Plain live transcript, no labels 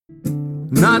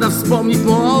Надо вспомнить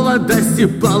молодость и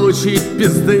получить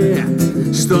пизды,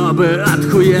 чтобы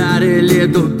отхуярили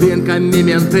думинками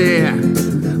менты.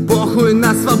 Похуй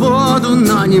на свободу,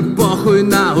 но не похуй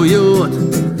на уют.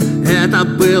 Это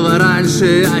было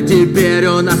раньше, а теперь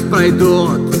у нас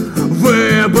пройдут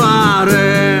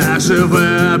выборы,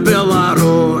 живэ,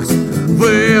 Беларусь.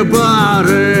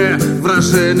 Выборы,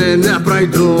 вражины не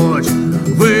пройдуть.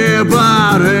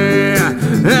 Выборы,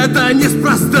 это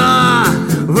неспроста.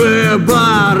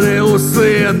 Выборы,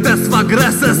 усы, тест,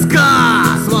 ВоГРЭС, СК.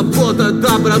 Свабода,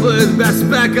 Дабрабыт,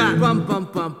 Бясьпека.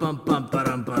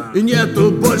 И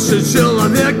нету больше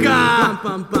человека.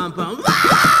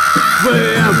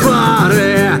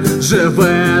 Выборы,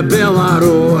 живэ,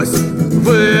 Беларусь.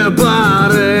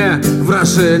 Выборы,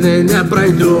 вражины не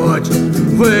пройдуть.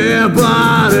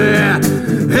 Выборы,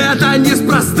 это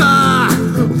неспроста.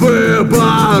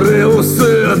 Выборы,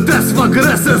 усы, тест,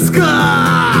 ВоГРЭС, СК.